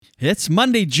It's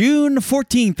Monday, June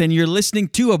 14th, and you're listening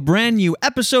to a brand new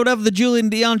episode of The Julian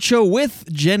Dion Show with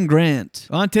Jen Grant.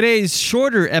 On today's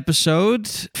shorter episode,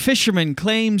 fisherman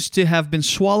claims to have been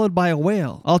swallowed by a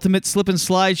whale. Ultimate slip and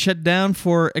slide shut down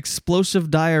for explosive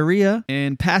diarrhea.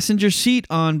 And passenger seat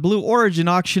on Blue Origin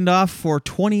auctioned off for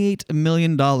 $28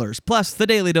 million. Plus, the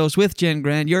Daily Dose with Jen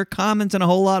Grant, your comments, and a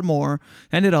whole lot more.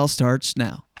 And it all starts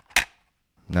now.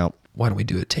 No. Why don't we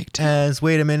do it take two?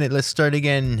 Wait a minute, let's start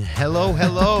again. Hello.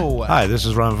 Hi, this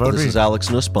is Ron Vodry. This is Alex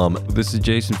Nussbaum. This is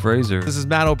Jason Fraser. This is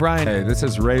Matt O'Brien. Hey, this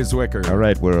is Ray Zwicker. All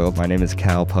right, world. My name is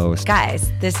Cal Post. Guys,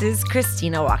 this is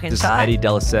Christina Walkinshaw. This is Eddie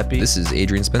Delaseppe. This is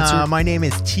Adrian Spencer. My name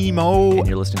is Timo. And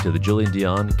you're listening to the Julian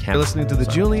Dion You're listening to the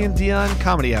Julian Dion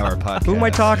Comedy Hour podcast. Who am I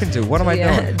talking to? What am I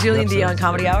doing? Julian Dion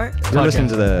Comedy Hour. You're listening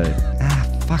to the...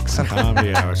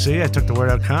 Comedy hour. See, I took the word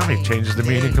out comedy. Changes the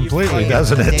meaning completely,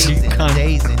 doesn't it?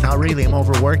 Days and not really, I'm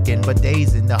overworking, but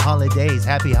days in the holidays.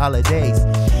 Happy holidays.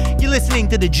 You're listening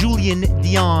to the Julian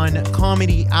Dion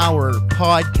Comedy Hour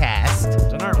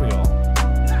podcast. And aren't we all?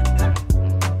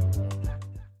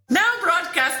 Now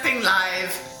broadcasting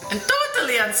live and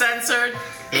totally uncensored,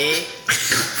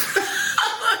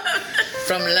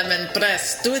 from Lemon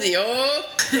Press Studio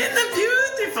in the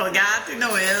beautiful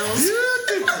Gatineau Hills.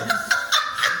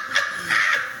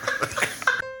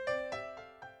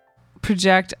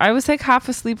 Project. I was like half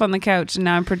asleep on the couch and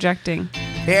now I'm projecting.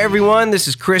 Hey everyone, this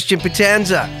is Christian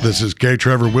Potenza. This is Gay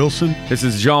Trevor Wilson. This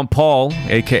is Jean Paul,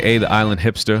 a.k.a. the Island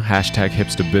Hipster,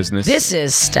 #hipsterbusiness. This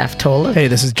is Steph Tola. Hey,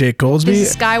 this is Jake Goldsby. This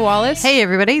is Sky Wallace. Hey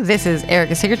everybody, this is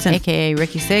Erica Sigurdsson, aka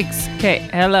Ricky Siggs. Okay,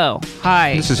 hello.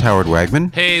 Hi. This is Howard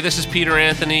Wagman. Hey, this is Peter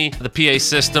Anthony, the PA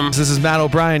system. This is Matt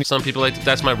O'Brien. Some people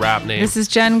that's my rap name. This is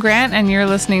Jen Grant and you're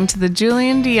listening to the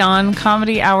Julian Dion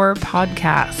Comedy Hour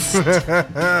podcast.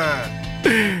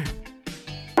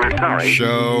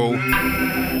 Show.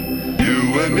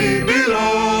 You and me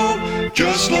belong,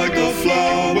 just like the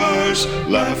flowers,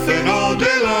 laughing all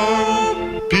day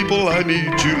long. People, I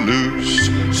need you loose.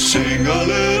 Sing a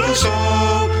little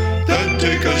song, then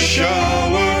take a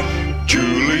shower.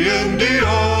 Julian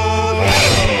Dion.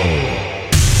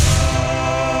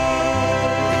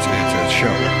 It's a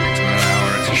show. It's not an hour.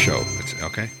 It's a show. It's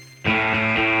okay.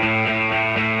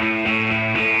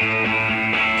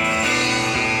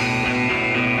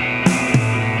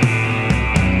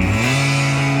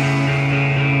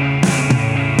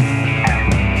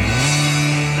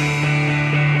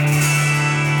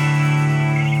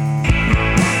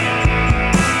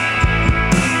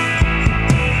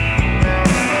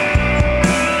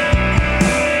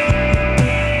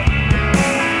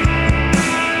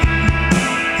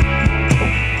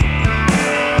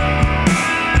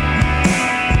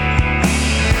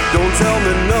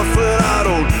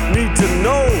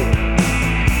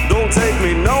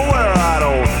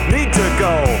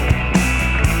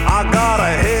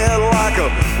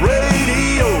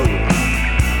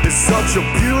 Such a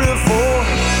beautiful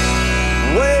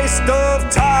waste of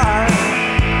time.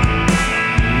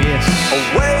 Yes. A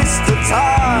waste of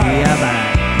time. Yeah, man.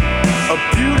 A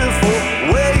beautiful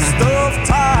waste of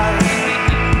time.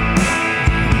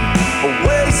 A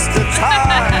waste of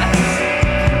time.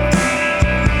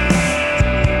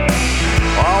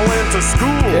 I went to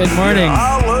school. Good morning. I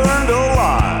learned a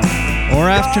lot. Or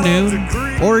afternoon,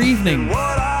 or evening,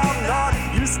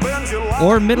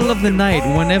 or middle of the night,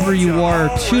 whenever you are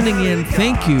tuning in,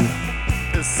 thank you.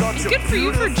 And good for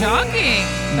you for jogging.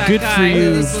 That Good guy for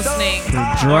you who was listening.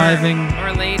 for driving,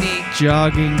 or lady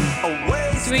jogging.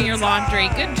 doing your laundry.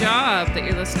 Good job that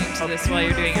you're listening to this while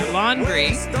you're doing your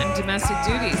laundry and domestic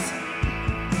duties.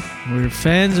 We're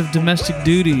fans of domestic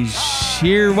duties.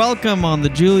 Here, welcome on the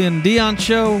Julian Dion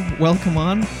Show. Welcome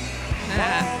on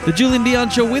the Julian Dion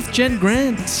Show with Jen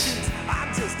Grant.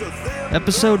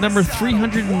 Episode number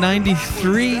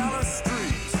 393.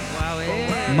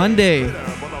 Monday,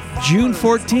 June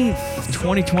 14th,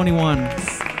 2021.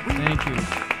 Thank you.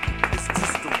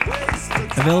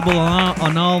 Available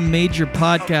on all major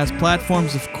podcast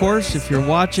platforms, of course. If you're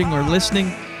watching or listening,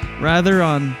 rather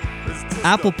on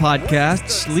Apple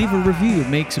Podcasts, leave a review. It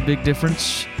makes a big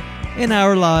difference in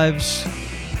our lives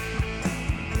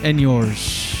and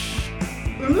yours.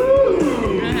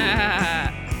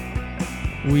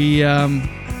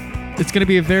 It's going to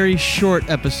be a very short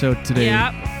episode today.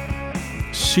 Yep.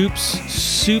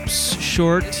 Soup's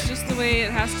short. It's just the way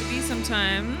it has to be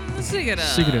sometimes. Sig it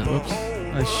up. Whoops.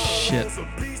 Oh, shit.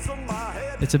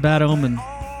 It's a bad omen.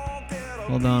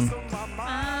 Hold on. Come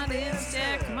on,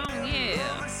 yeah.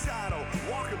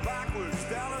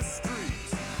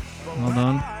 Hold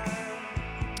on.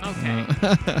 Okay.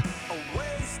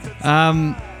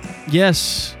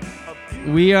 Yes.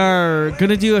 We are going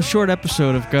to do a short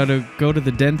episode of Gotta Go to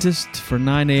the Dentist for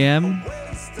 9 a.m.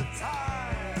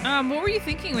 What were you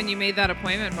thinking when you made that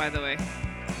appointment, by the way?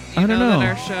 I don't know. That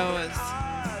our show is...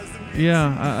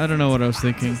 Yeah, I don't know what I was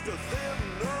thinking.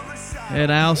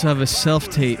 And I also have a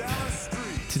self-tape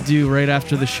to do right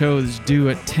after the show is due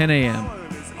at 10 a.m.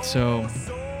 So...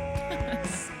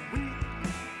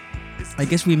 I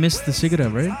guess we missed the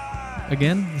Sigurda, right?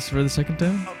 Again? This is for the second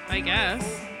time? I guess.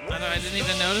 Although I didn't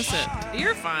even notice it.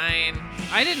 You're fine.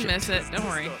 I didn't miss it. Don't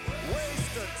worry.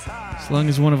 As long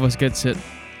as one of us gets it.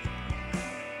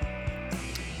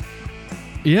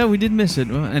 Yeah, we did miss it.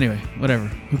 Well, anyway, whatever.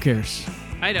 Who cares?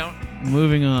 I don't.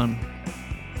 Moving on.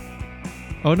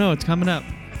 Oh no, it's coming up.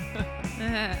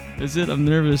 Is it? I'm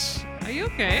nervous. Are you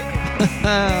okay?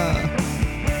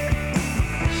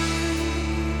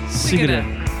 Sigurda.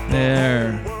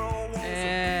 There.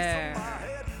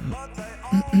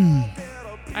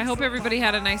 I hope everybody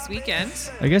had a nice weekend.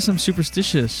 I guess I'm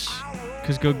superstitious.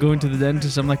 Because going to the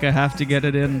dentist, I'm like, I have to get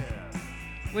it in.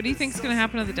 What do you think's going to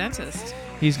happen to the dentist?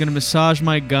 He's going to massage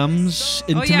my gums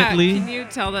intimately. Oh, yeah. Can you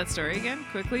tell that story again?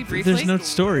 Quickly, briefly? There's no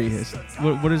story.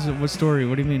 What is it? What story?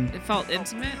 What do you mean? It felt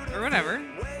intimate or whatever.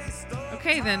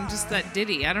 Okay, then just that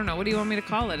ditty. I don't know. What do you want me to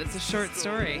call it? It's a short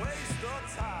story.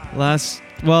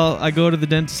 Well, I go to the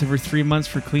dentist every 3 months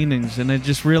for cleanings, and I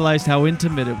just realized how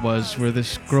intimate it was, where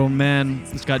this grown man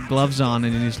has got gloves on,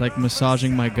 and he's like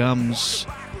massaging my gums.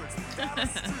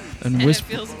 And it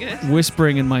feels good.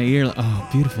 Whispering in my ear, oh,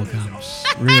 beautiful gums.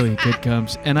 Really good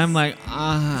gums. And I'm like,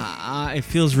 it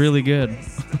feels really good.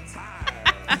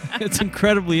 It's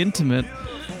incredibly intimate,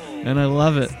 and I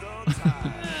love it.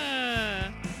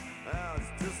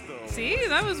 See,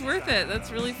 that was worth it.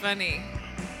 That's really funny.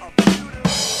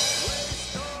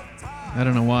 I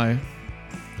don't know why.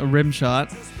 A rim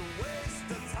shot.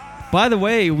 By the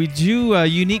way, we do a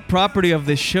unique property of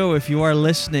this show if you are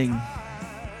listening.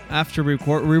 After we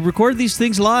record these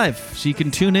things live, so you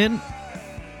can tune in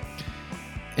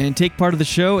and take part of the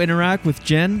show, interact with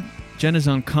Jen. Jen is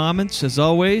on comments, as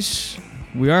always.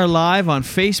 We are live on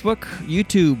Facebook,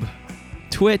 YouTube,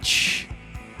 Twitch,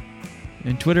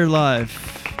 and Twitter Live.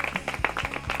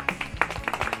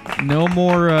 No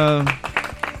more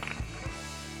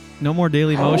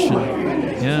Daily Motion.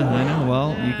 Yeah, I know.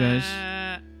 Well, you guys...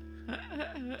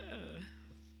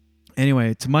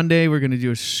 Anyway, it's Monday. We're going to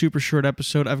do a super short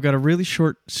episode. I've got a really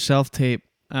short self-tape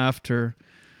after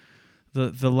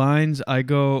the lines. I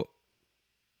go...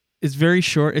 It's very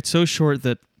short. It's so short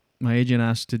that my agent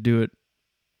asked to do it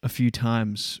a few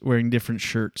times wearing different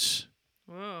shirts.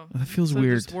 Whoa. That feels so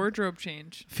weird. Just wardrobe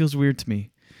change. Feels weird to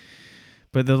me.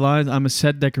 But the lines, I'm a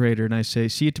set decorator, and I say,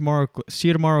 see you tomorrow,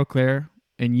 Claire.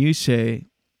 And you say,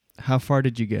 how far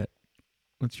did you get?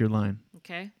 What's your line?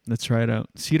 Okay. Let's try it out.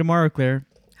 See you tomorrow, Claire.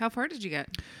 How far did you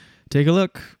get? Take a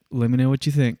look. Let me know what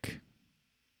you think.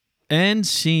 End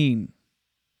scene.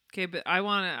 Okay, but I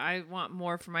want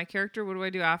more for my character. What do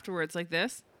I do afterwards? Like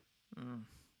this?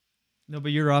 No,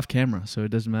 but you're off camera, so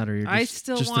it doesn't matter. You're I just,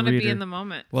 still just want the to be reader. in the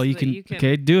moment. Well, so you that can. you can.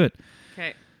 Okay, do it.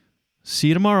 Okay. See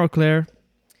you tomorrow, Claire.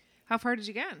 How far did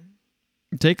you get?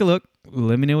 Take a look.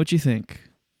 Let me know what you think.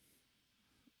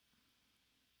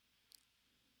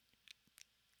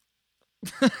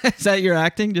 Is that your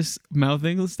acting? Just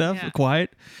mouthing stuff? Yeah.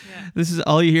 Quiet? Yeah. This is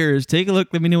all you hear is take a look.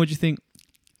 Let me know what you think.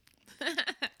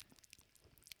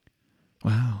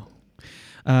 Wow.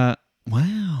 Wow.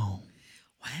 Wow.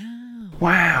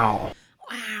 Wow.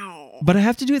 Wow. But I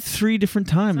have to do it 3 different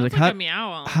times. Sounds like a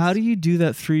meow almost. How do you do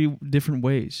that 3 different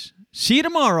ways? See you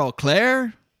tomorrow,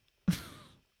 Claire.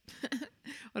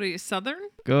 What are you, Southern?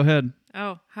 Go ahead.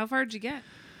 Oh, how far did you get?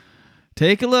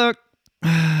 Take a look.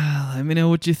 Let me know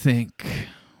what you think.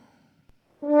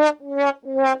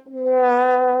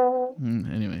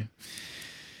 Anyway.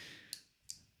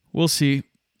 We'll see.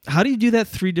 How do you do that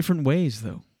 3 different ways,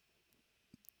 though?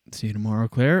 See you tomorrow,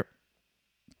 Claire.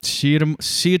 See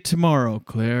you tomorrow,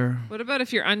 Claire. What about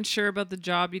if you're unsure about the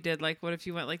job you did? Like, what if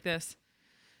you went like this?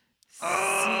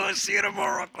 See you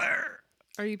tomorrow, Claire.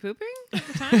 Are you pooping at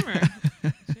the time? Or?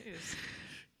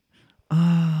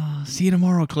 Jeez. See you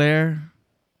tomorrow, Claire.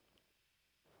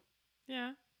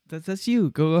 Yeah. That's you.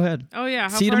 Go ahead. Oh, yeah.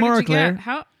 See you tomorrow, Claire.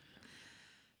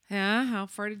 How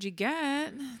far did you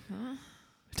get? Huh?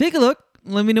 Take a look.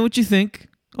 Let me know what you think.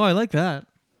 Oh, I like that.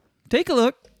 Take a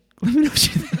look. Let me know what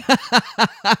you think.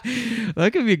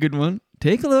 That could be a good one.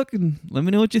 Take a look and let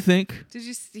me know what you think. Did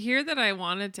you hear that I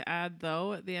wanted to add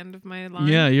though at the end of my line?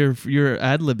 Yeah, you're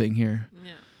ad-libbing here.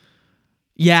 Yeah.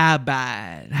 Yeah,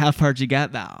 bad. How far'd you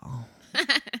get though?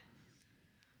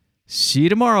 See you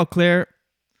tomorrow, Claire.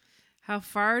 How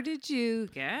far did you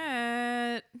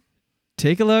get?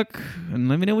 take a look and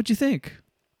let me know what you think.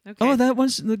 Okay. Oh, that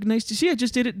one's nice to see. I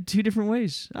just did it 2 different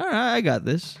ways. All right, I got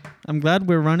this. I'm glad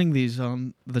we're running these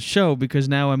on the show because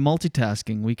now I'm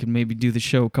multitasking. We can maybe do the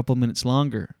show a couple minutes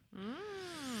longer.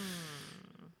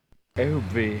 Oh,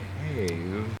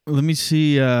 behave. Let me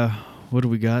see. What do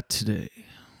we got today?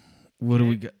 What do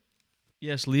we got?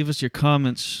 Yes, leave us your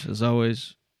comments as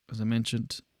always. As I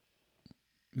mentioned,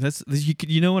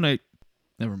 you know when I.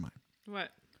 Never mind. What?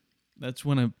 That's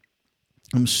when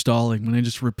I'm stalling. When I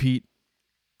just repeat.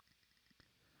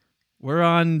 We're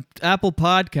on Apple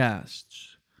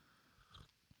Podcasts.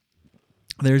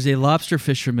 There's a lobster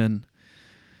fisherman,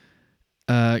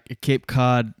 a Cape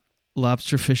Cod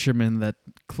lobster fisherman that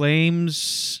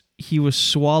claims he was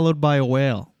swallowed by a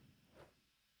whale.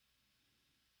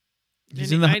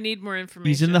 I need more information.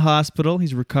 He's in the hospital.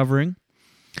 He's recovering.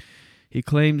 He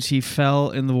claims he fell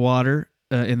in the water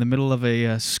in the middle of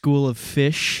a school of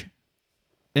fish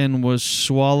and was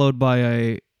swallowed by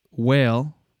a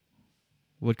whale.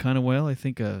 What kind of whale? I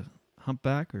think a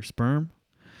humpback or sperm.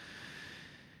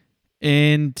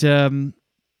 And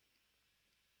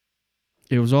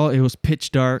it was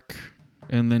pitch dark,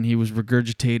 and then he was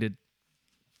regurgitated.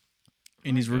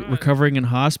 And he's recovering in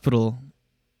hospital,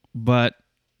 but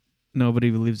nobody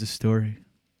believes the story.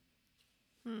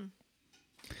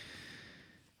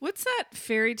 What's that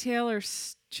fairy tale or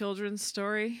children's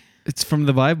story? It's from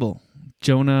the Bible,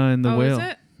 Jonah and the whale. Is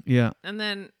it? Yeah. And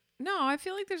then no, I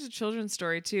feel like there's a children's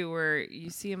story too, where you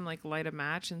see him like light a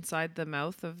match inside the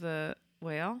mouth of the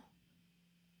whale.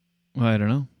 Well, I don't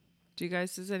know.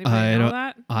 Does anybody know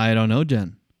that? I don't know,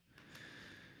 Jen.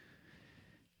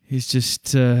 He's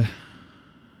just in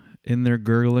there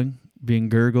gurgling, being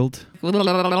gurgled.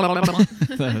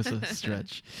 That was a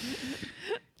stretch.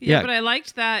 Yeah, but I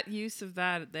liked that use of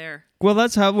that there. Well,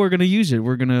 that's how we're going to use it.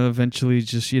 We're going to eventually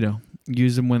just,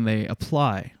 use them when they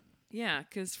apply. Yeah,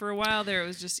 because for a while there it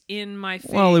was just in my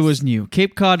face. Well, it was new.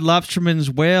 Cape Cod lobsterman's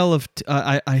whale of...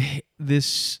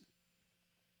 this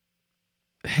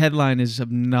headline is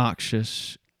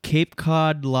obnoxious. Cape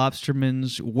Cod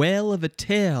lobsterman's whale of a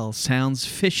tail sounds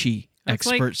fishy,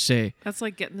 experts say. That's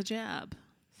like getting the jab.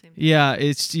 Yeah,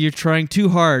 you're trying too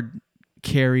hard,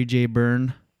 Carrie J.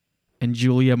 Byrne and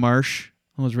Julia Marsh.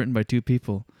 It was written by 2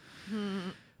 people.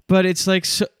 But it's like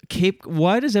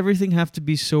why does everything have to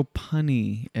be so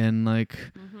punny and like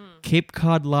Cape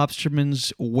Cod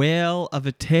lobsterman's whale of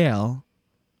a tail?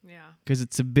 Yeah. Because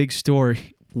it's a big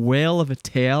story. Whale of a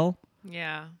tail?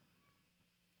 Yeah.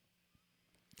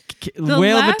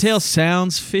 Whale of a tail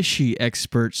sounds fishy,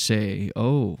 experts say.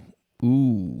 Oh,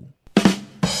 ooh.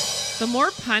 The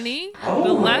more punny,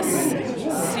 the less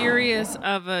serious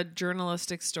of a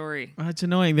journalistic story. It's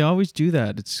annoying. They always do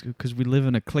that. It's because we live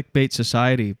in a clickbait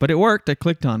society. But it worked. I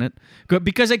clicked on it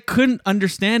because I couldn't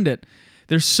understand it.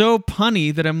 They're so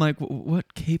punny that I'm like,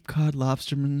 what? Cape Cod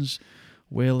lobsterman's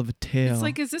whale of a tail? It's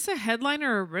like, is this a headline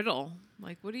or a riddle?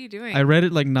 Like, what are you doing? I read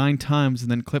it like 9 times and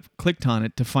then clicked on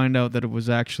it to find out that it was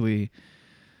actually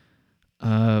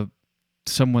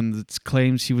someone that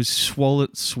claims he was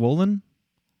swallowed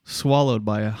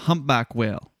by a humpback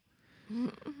whale.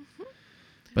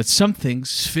 But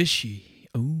something's fishy.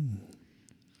 Ooh.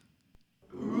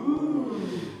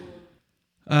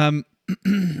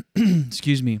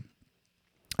 Excuse me.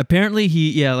 Apparently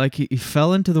he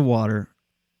fell into the water,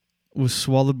 was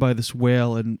swallowed by this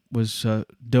whale, and was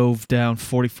dove down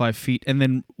 45 feet, and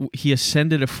then he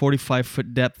ascended a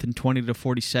 45-foot depth in 20 to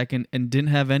 40 seconds and didn't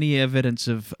have any evidence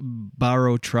of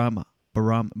barotrauma.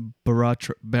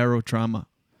 Barotrauma.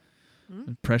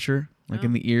 Pressure, like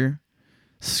in the ear.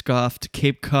 Scoffed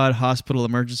Cape Cod Hospital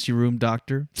emergency room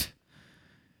doctor.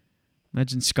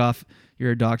 Imagine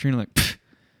you're a doctor and you're like,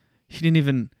 he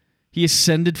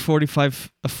ascended a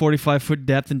 45-foot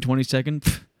depth in 20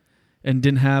 seconds and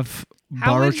didn't have barotrauma.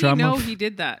 How would he know he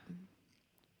did that?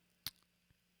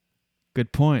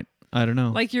 Good point. I don't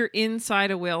know. Like you're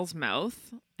inside a whale's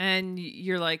mouth and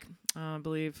you're like, I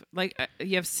believe, like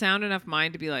you have sound enough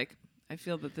mind to be like, I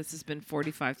feel that this has been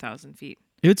 45,000 feet.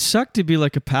 It would suck to be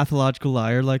like a pathological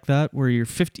liar like that, where you're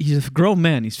 50. He's a grown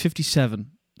man. He's 57.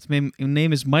 His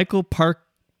name is Michael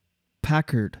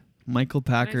Packard. Michael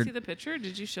Packard. Can I see the picture?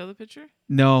 Did you show the picture?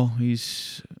 No, I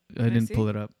didn't pull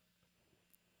it up.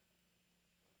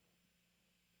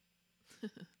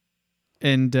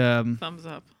 And thumbs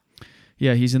up.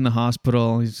 Yeah, he's in the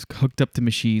hospital. He's hooked up to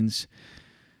machines.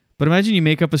 But imagine you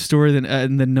make up a story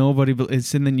and then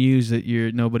it's in the news that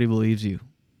nobody believes you.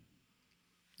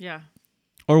 Yeah.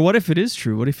 Or what if it is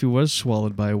true? What if he was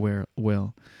swallowed by a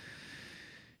whale?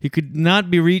 He could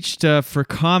not be reached for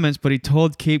comments, but he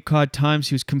told Cape Cod Times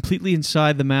he was completely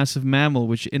inside the massive mammal,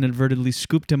 which inadvertently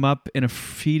scooped him up in a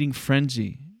feeding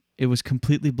frenzy. It was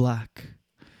completely black.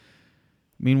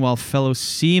 Meanwhile, fellow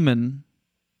seamen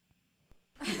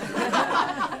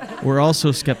were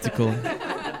also skeptical.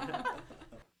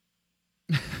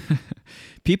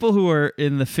 People who are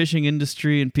in the fishing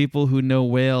industry and people who know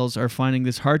whales are finding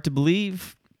this hard to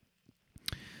believe.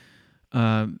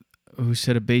 Who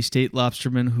said a Bay State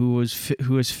lobsterman who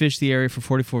has fished the area for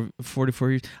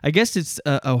 44 years. I guess it's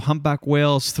a humpback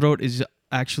whale's throat is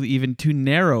actually even too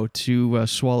narrow to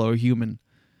swallow a human.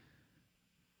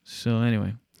 So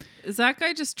anyway. Is that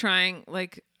guy just trying,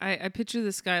 like, I picture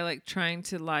this guy, like, trying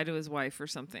to lie to his wife or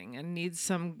something and needs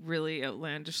some really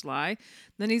outlandish lie.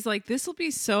 Then he's like, this will be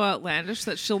so outlandish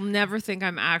that she'll never think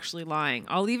I'm actually lying.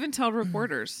 I'll even tell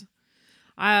reporters.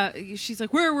 She's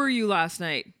like, where were you last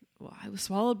night? Well, I was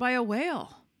swallowed by a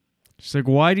whale. She's like,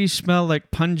 why do you smell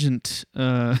like pungent?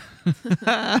 Why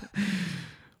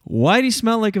do you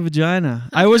smell like a vagina?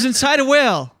 I was inside a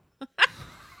whale.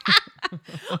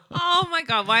 Oh my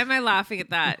God, why am I laughing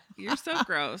at that? You're so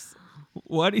gross.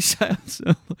 Why do you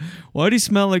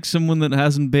smell like someone that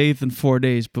hasn't bathed in 4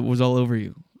 days but was all over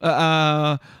you?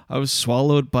 I was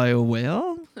swallowed by a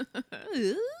whale?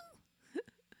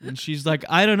 And she's like,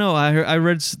 I don't know. I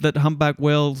read that humpback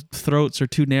whale throats are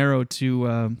too narrow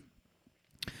to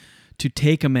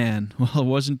take a man. Well, it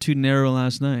wasn't too narrow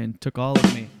last night. It took all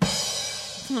of me.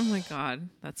 Oh my God,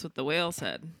 that's what the whale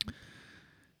said.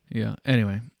 Yeah.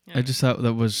 Anyway, yeah. I just thought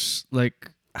that was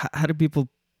like, how do people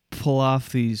pull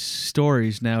off these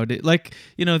stories nowadays? Like,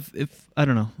 you know, if I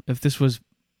don't know, if this was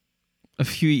a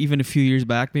few years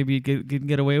back, maybe you could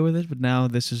get away with it. But now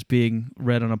this is being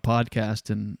read on a podcast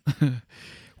in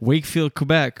Wakefield,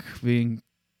 Quebec, being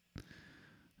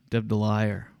dubbed a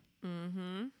liar.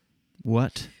 Mm-hmm.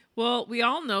 What? Well, we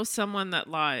all know someone that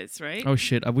lies, right? Oh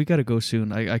shit, we gotta go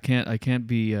soon. I can't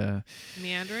be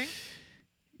meandering.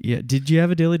 Yeah. Did you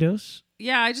have a daily dose?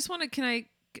 Yeah, I just want to.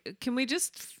 Can we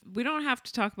just? We don't have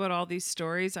to talk about all these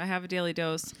stories. I have a daily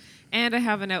dose, and I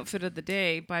have an outfit of the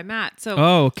day by Matt. So,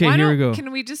 okay, here we go.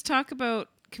 Can we just talk about?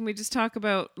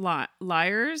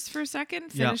 Liars for a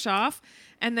second? Finish off,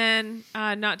 and then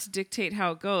not to dictate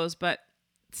how it goes, but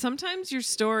sometimes your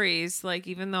stories, like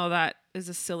even though that is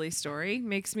a silly story,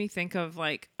 makes me think of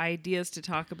like ideas to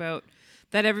talk about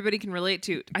that everybody can relate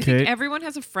to. I think everyone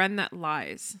has a friend that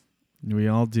lies. We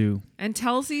all do. And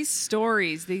tells these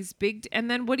stories, these big... And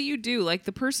then what do you do? Like,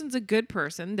 the person's a good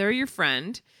person. They're your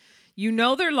friend. You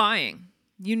know they're lying.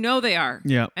 You know they are.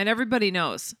 Yeah. And everybody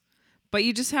knows. But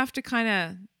you just have to kind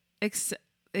of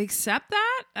accept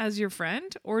that as your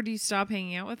friend, or do you stop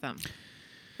hanging out with them?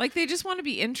 Like, they just want to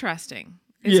be interesting.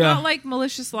 It's not like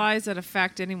malicious lies that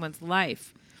affect anyone's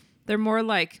life. They're more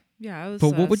like, yeah, I was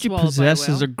But what would you possess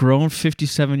as a grown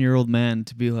 57-year-old man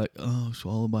to be like, oh,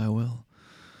 swallowed by a whale?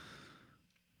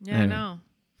 Yeah, anyway.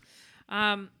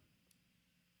 I know.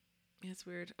 It's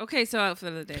weird. Okay, so outfit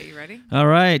of the day. You ready? All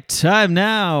right. Time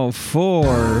now for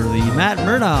the Matt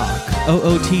Murdock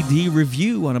OOTD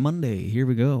review on a Monday. Here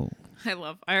we go. I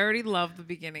already love the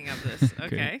beginning of this.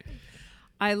 Okay.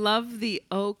 I love the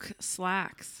oak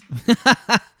slacks.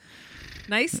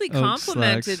 Nicely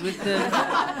complimented with the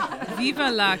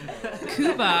Viva la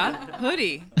Cuba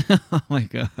hoodie. Oh my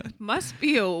God. Must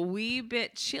be a wee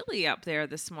bit chilly up there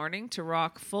this morning to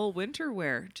rock full winter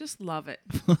wear. Just love it.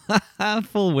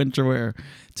 Full winter wear.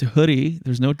 It's a hoodie.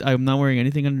 I'm not wearing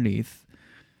anything underneath.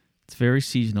 It's very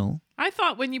seasonal. I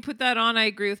thought when you put that on, I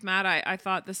agree with Matt. I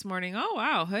thought this morning, oh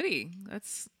wow, hoodie.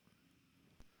 That's...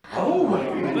 Oh my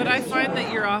goodness. But I find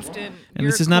that you're often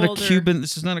this is not a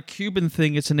Cuban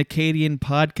thing. It's an Acadian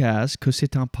podcast. Que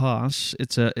c'est en passe.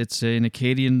 It's an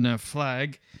Acadian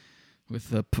flag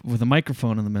with a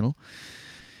microphone in the middle.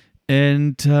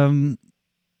 And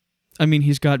I mean,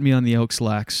 he's got me on the oak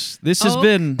slacks. This has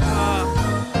been the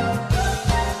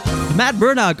Matt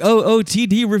Murdock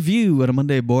OOTD review on a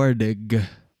Monday morning.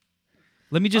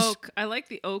 Let me just... Oak. I like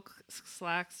the oak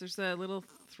slacks. There's a little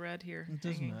thread here. It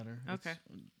doesn't matter. Okay.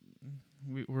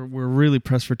 We're really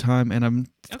pressed for time, and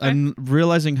I'm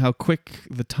realizing how quick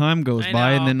the time goes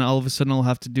by, and then all of a sudden I'll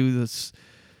have to do this.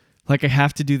 Like I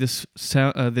have to do this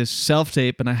this self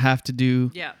tape, and I have to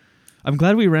do. Yeah. I'm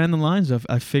glad we ran the lines.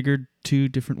 I figured 2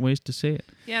 different ways to say it.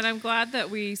 Yeah, and I'm glad that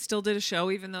we still did a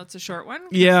show, even though it's a short one.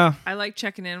 Yeah. I like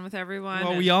checking in with everyone.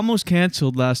 Well, we almost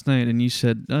canceled last night, and you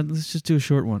said let's just do a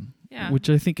short one. Yeah. Which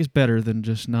I think is better than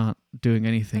just not doing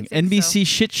anything. NBC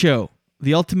Shit Show,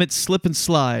 The Ultimate Slip and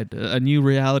Slide, a new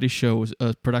reality show.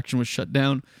 Production was shut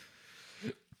down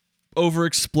over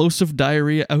explosive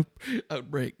diarrhea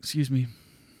outbreak. Excuse me.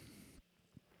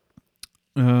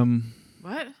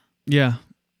 What? Yeah.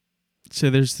 So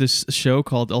there's this show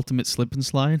called Ultimate Slip and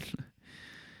Slide,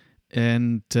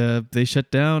 and they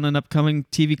shut down an upcoming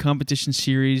TV competition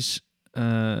series.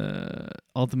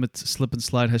 Ultimate Slip and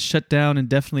Slide has shut down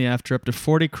indefinitely after up to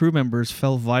 40 crew members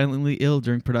fell violently ill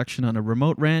during production on a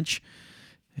remote ranch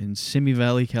in Simi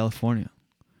Valley, California.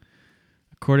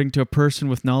 According to a person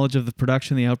with knowledge of the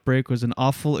production, the outbreak was an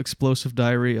awful explosive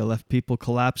diarrhea, left people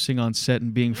collapsing on set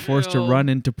and being forced to run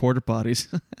into porta potties.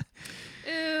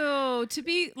 Ew, to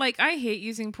be like, I hate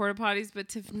using porta potties, but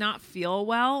to not feel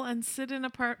well and sit in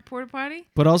a porta potty.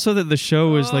 But also that the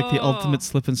show is like the ultimate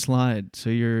slip and slide.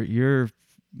 So you're yuck.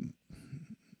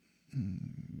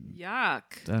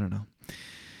 I don't know.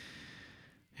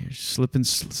 You're slipping.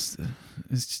 That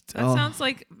sounds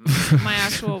like my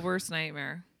actual worst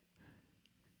nightmare.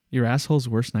 Your asshole's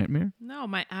worst nightmare? No,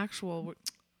 my actual.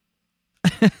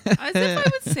 As if I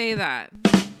would say that.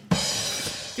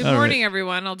 Good All morning, right.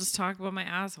 everyone. I'll just talk about my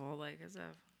asshole, like as if.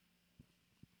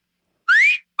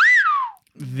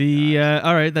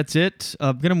 All right, that's it.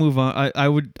 I'm gonna move on. I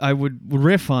would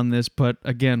riff on this, but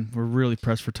again, we're really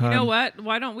pressed for time. You know what?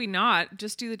 Why don't we not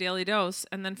just do the daily dose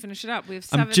and then finish it up? We have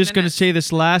 7 I'm just gonna minutes. say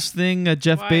this last thing.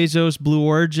 Jeff Why? Bezos, Blue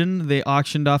Origin, they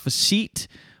auctioned off a seat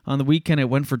on the weekend. It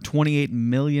went for $28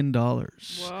 million.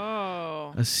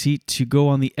 Whoa! A seat to go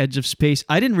on the edge of space.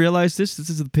 I didn't realize this.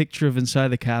 This is the picture of inside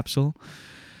the capsule.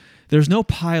 There's no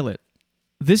pilot.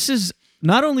 This is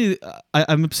not only...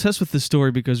 I'm obsessed with this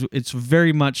story because it's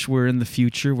very much we're in the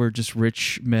future where just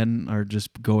rich men are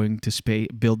just going to space,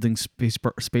 building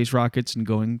space rockets and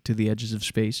going to the edges of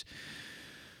space.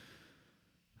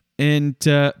 And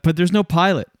but there's no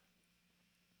pilot.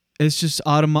 It's just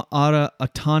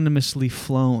autonomously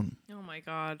flown. Oh my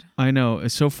God! I know.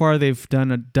 So far, they've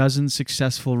done a dozen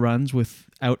successful runs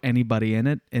without anybody in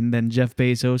it, and then Jeff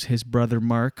Bezos, his brother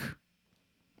Mark,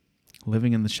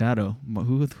 living in the shadow.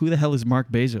 Who the hell is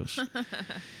Mark Bezos?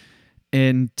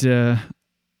 And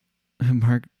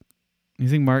Mark, you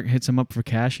think Mark hits him up for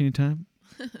cash anytime?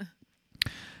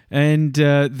 And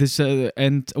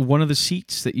and one of the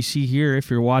seats that you see here, if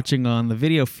you're watching on the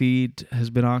video feed, has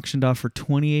been auctioned off for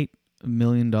 $28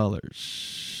 million.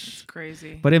 It's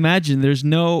crazy. But imagine there's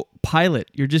no pilot.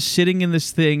 You're just sitting in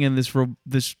this thing, and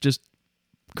this just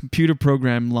computer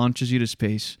program launches you to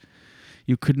space.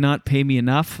 You could not pay me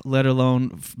enough, let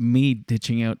alone me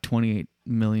ditching out $28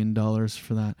 million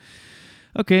for that.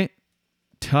 Okay,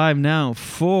 time now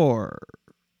for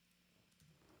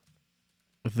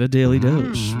the Daily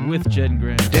Dose with Jen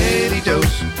Grant. Daily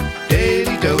Dose,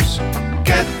 Daily Dose.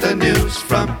 Get the news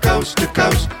from coast to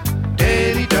coast.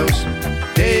 Daily Dose,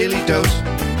 Daily Dose.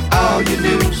 All your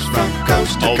news from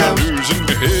coast to All coast. the news and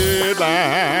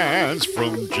headlines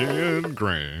from Jen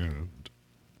Grant.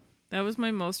 That was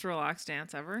my most relaxed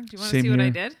dance ever. Do you want to Same see what I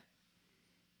here. did?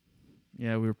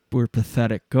 Yeah, we're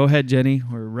pathetic. Go ahead, Jenny.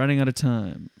 We're running out of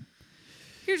time.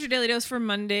 Here's your daily dose for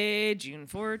Monday, June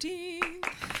 14th.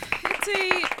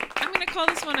 I'm going to call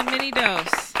this one a mini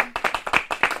dose.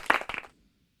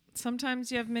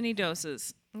 Sometimes you have mini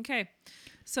doses. Okay.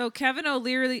 So Kevin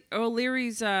O'Leary's,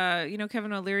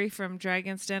 Kevin O'Leary from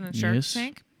Dragon's Den and Shark Yes.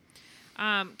 Tank.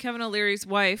 Kevin O'Leary's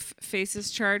wife faces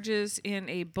charges in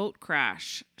a boat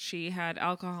crash. She had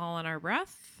alcohol in her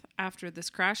breath after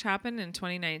this crash happened in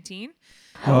 2019.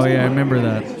 Oh, yeah, I remember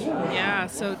that. Yeah,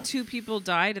 so 2 people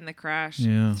died in the crash,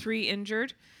 Yeah. 3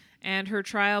 injured, and her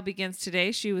trial begins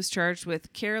today. She was charged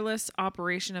with careless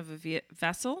operation of a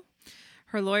vessel.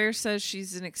 Her lawyer says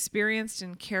she's an experienced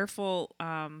and careful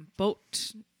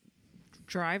boat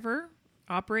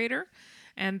operator,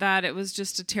 and that it was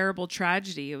just a terrible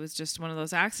tragedy. It was just one of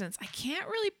those accidents. I can't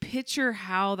really picture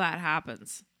how that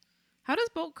happens. How does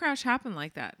boat crash happen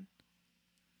like that?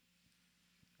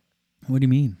 What do you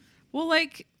mean? Well,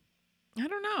 like, I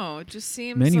don't know. It just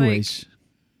seems Many like... ways.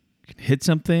 You can hit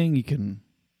something. You can...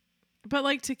 But,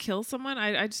 like, to kill someone,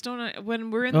 I just don't know.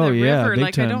 When we're in Oh, the yeah, river, big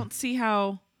like, time. I don't see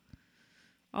how...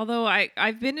 Although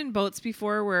I've been in boats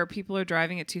before where people are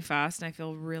driving it too fast, and I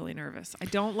feel really nervous. I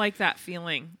don't like that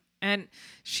feeling. And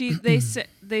police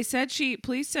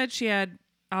said she had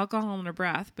alcohol in her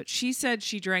breath, but she said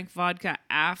she drank vodka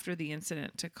after the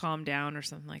incident to calm down or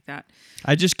something like that.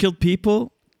 I just killed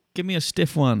people. Give me a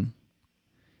stiff one.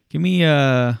 Give me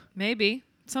Maybe.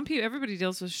 Everybody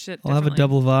deals with shit I'll have a differently.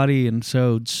 double body and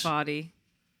sods. Body.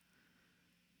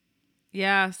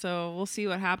 Yeah, so we'll see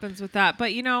what happens with that.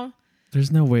 But,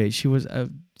 There's no way she was.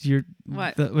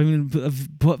 What?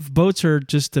 Boats are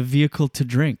just a vehicle to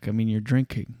drink. I mean, you're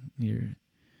drinking.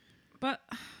 But,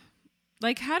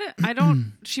 like,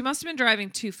 she must have been driving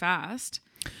too fast.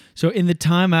 So in the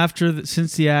time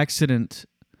since the accident,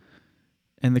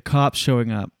 and the cops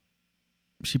showing up,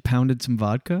 She pounded some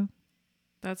vodka?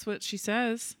 That's what she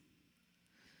says.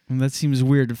 And that seems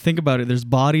weird. Think about it. There's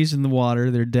bodies in the water.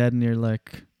 They're dead, and you're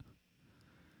like,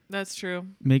 That's true.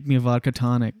 make me a vodka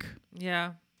tonic.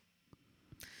 Yeah.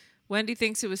 Wendy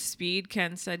thinks it was speed.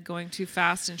 Ken said going too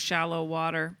fast in shallow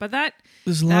water. But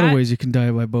There's a lot of ways you can die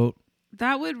by boat.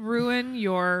 that would ruin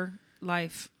your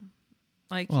life.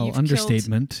 Like, Well, you've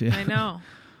understatement. Killed, Yeah. I know.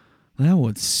 That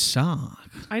would suck.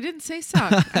 I didn't say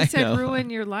suck. I said know. ruin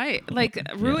your life. Like,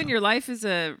 ruin your life is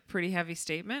a pretty heavy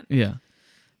statement. Yeah.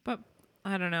 But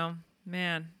I don't know.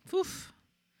 Man. Oof.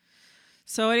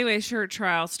 So anyway, her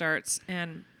trial starts,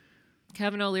 and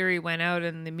Kevin O'Leary went out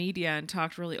in the media and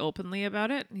talked really openly about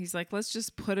it. He's like, let's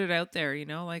just put it out there, you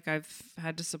know? Like, I've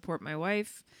had to support my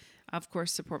wife. Of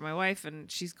course, support my wife, and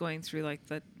she's going through, like,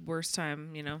 the worst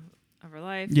time, you know, of her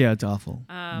life. Yeah, it's awful.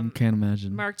 I can't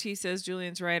imagine. Mark T says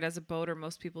Julian's right. As a boater,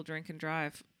 most people drink and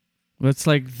drive. That's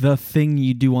like the thing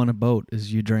you do on a boat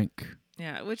is you drink.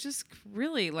 Yeah, which is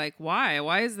really like, why?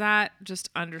 Why is that just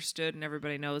understood and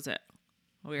everybody knows it?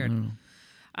 Weird.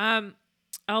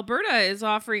 Alberta is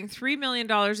offering $3 million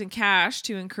in cash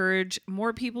to encourage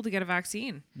more people to get a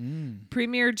vaccine.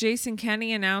 Premier Jason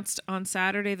Kenney announced on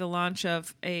Saturday the launch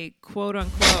of a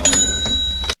quote-unquote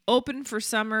open for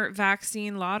summer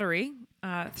vaccine lottery.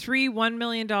 3 $1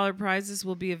 million prizes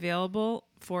will be available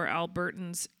for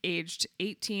Albertans aged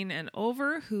 18 and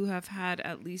over who have had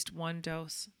at least one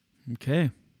dose.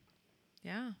 Okay.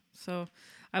 Yeah. So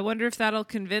I wonder if that'll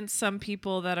convince some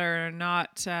people that are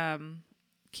not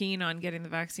keen on getting the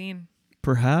vaccine.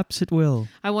 Perhaps it will.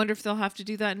 I wonder if they'll have to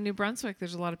do that in New Brunswick.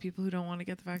 There's a lot of people who don't want to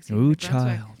get the vaccine. in Ooh, New Brunswick.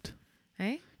 child.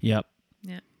 Hey? Yep.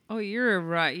 Yeah. Oh, you're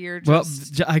right. You're Well,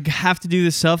 just... I have to do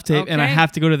the self-tape, and I Okay.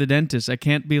 have to go to the dentist. I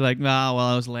can't be like, well,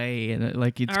 I was late. And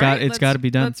like, it's All got right, it's got to be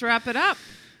done. Let's wrap it up.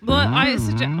 Well, I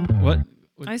suggest... What?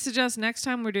 I suggest next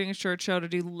time we're doing a short show to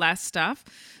do less stuff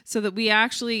so that we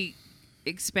actually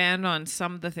expand on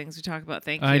some of the things we talk about.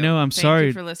 Thank you. I know. I'm Thank sorry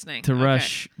you for listening. to Okay.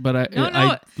 rush, but I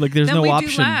No. like there's then no we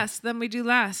option. Do less. Then we do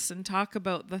less and talk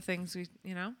about the things we,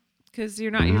 you know, because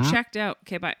you're checked out.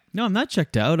 Okay, bye. No, I'm not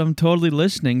checked out. I'm totally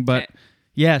listening. But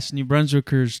yes, New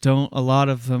Brunswickers don't. A lot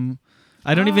of them.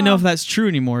 I don't even know if that's true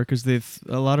anymore because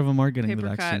a lot of them are getting the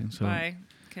Paper vaccine. cut. So. Bye.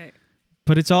 Okay.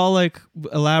 But it's all like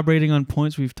elaborating on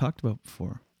points we've talked about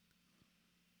before.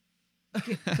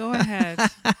 Go ahead.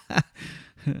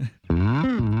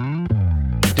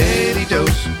 Daily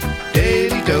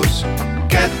dose,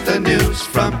 get the news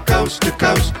from coast to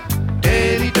coast.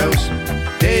 Daily dose,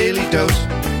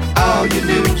 all your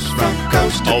news from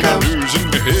coast to All coast. the news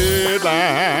and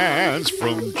headlines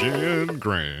from Jen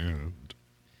Grant.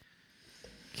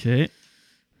 Okay.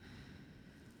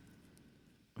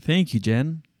 Thank you,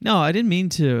 Jen. No, I didn't mean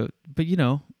to, but you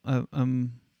know,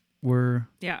 we're.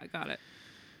 Yeah, I got it.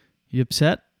 You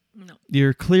upset? No.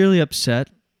 You're clearly upset,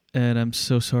 and I'm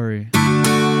so sorry.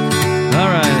 All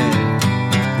right.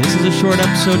 This is a short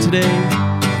episode today.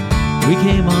 We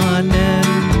came on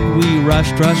and we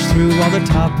rushed through all the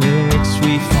topics.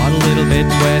 We fought a little bit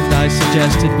when I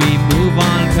suggested we move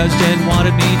on because Jen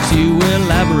wanted me to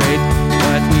elaborate.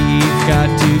 But we've got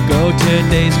to go.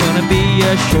 Today's gonna be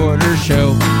a shorter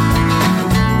show.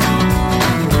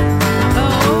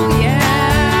 Oh yeah,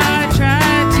 I try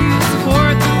to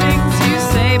support the things you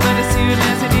say, but as soon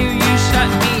as I do, you shut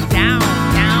me down.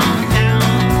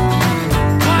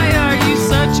 Why are you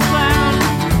such a clown?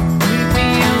 Leave me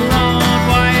alone.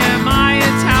 Why am I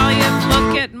Italian?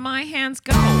 Look at my hands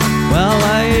go. Well,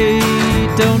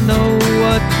 I don't know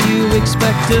what you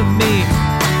expect of me,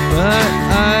 but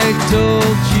I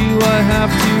told you I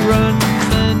have to run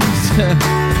and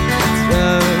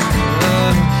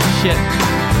shit.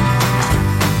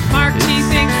 Mark T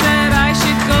thinks that I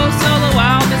should go solo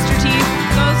while Mr. T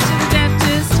goes to the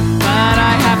dentist, but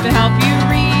I have to help you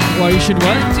read. Well, you should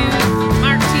what?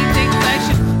 Mark T thinks I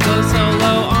should go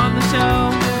solo on the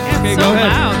show. It's Okay, so go ahead.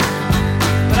 loud.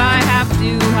 But I have to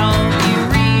help you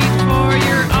read for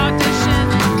your audition.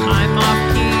 I'm off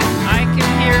key. I can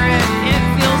hear it. It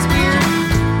feels weird.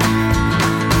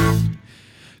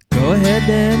 Go ahead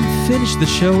and finish the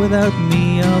show without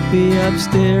me. I'll be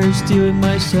upstairs doing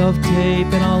my self-tape,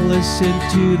 and I'll listen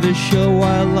to the show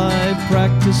while I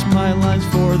practice my lines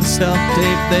for the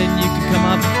self-tape. Then you can come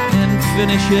up and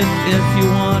finish it if you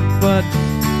want, but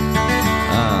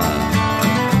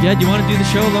yeah, do you want to do the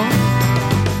show alone?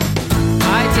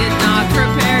 I did not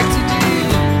prepare to do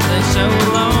the show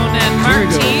alone. And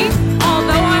Mark Here we T,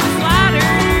 although I'm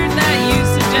flattered that you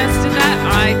suggested that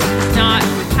I did not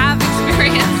have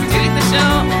experience doing the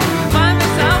show by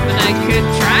myself, and I could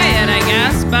try it, I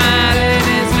guess, but it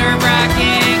is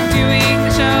nerve-wracking doing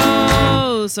the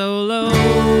show solo.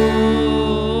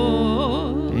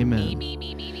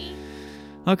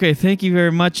 Okay, thank you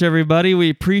very much, everybody.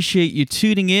 We appreciate you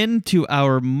tuning in to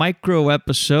our micro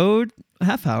episode. A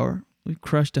half hour. We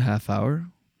crushed a half hour.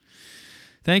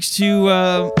 Thanks to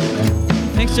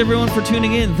everyone for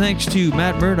tuning in. Thanks to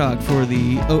Matt Murdoch for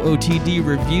the OOTD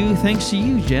review. Thanks to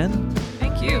you, Jen.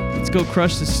 Thank you. Let's go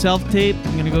crush the self-tape.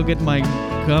 I'm going to go get my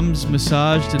gums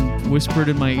massaged and whispered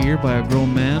in my ear by a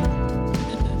grown man.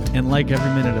 And like every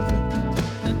minute of it.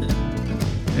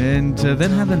 And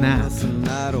then have a nap. I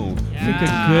think a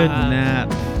good nap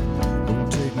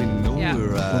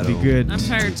will be good. I'm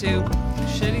tired too.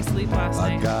 Shitty sleep last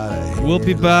night. We'll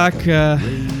be back.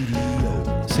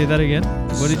 Say that again.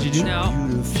 What did you do? No.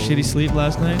 Shitty sleep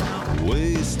last night?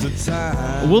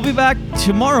 We'll be back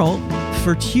tomorrow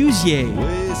for Tuesday.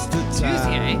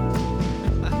 Tuesday?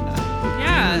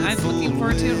 Yeah, I'm looking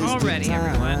forward to it already,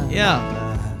 everyone. Yeah.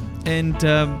 And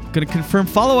gonna confirm.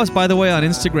 Follow us, by the way, on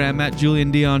Instagram at Julian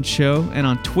Dion Show and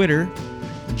on Twitter,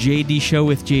 JD Show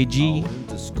with JG.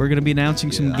 We're gonna be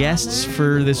announcing some guests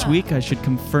for this week. I should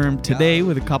confirm today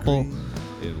with a couple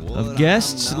of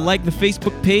guests. Like the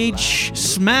Facebook page,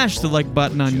 smash the like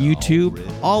button on YouTube.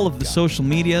 All of the social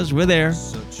medias, we're there.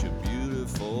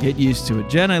 Get used to it.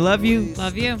 Jen, I love you.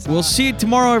 Love you. We'll see you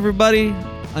tomorrow, everybody.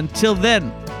 Until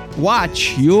then,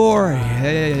 watch your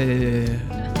head.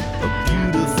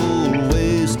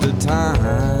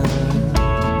 Time.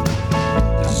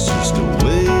 It's just a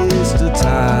waste of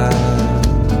time.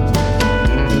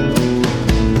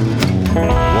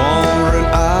 Wandering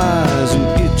eyes and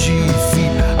itchy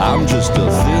feet. I'm just a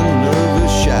thin,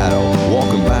 nervous shadow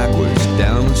walking backwards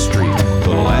down the street. The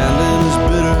landing is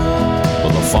bitter,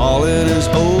 but the falling is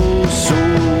oh so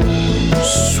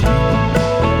sweet.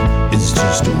 It's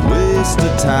just a waste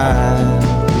of time.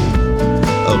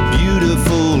 A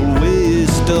beautiful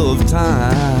waste of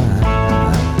time.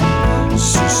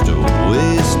 It's just a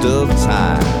waste of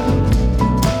time.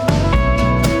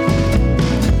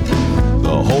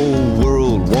 The whole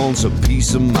world wants a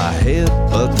piece of my head,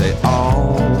 but they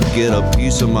all get a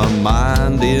piece of my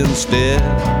mind instead.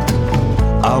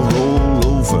 I roll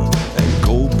over and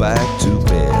go back to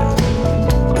bed.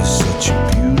 It's such a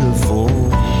beautiful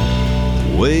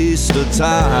waste of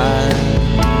time.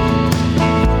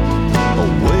 A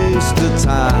waste of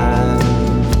time.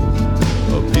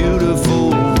 A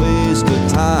beautiful waste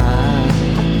of time.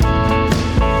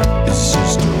 It's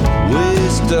just a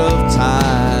waste of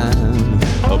time.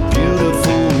 A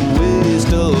beautiful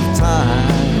waste of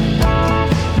time.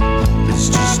 It's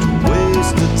just a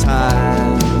waste of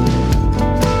time.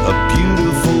 A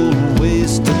beautiful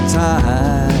waste of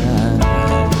time.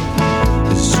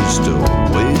 It's just a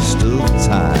waste of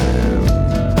time.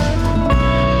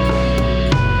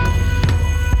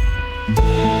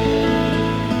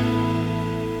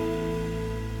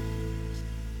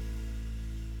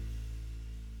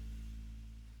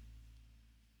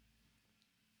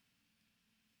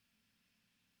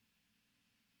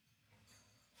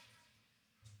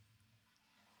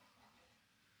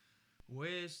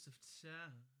 Waste of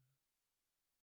time.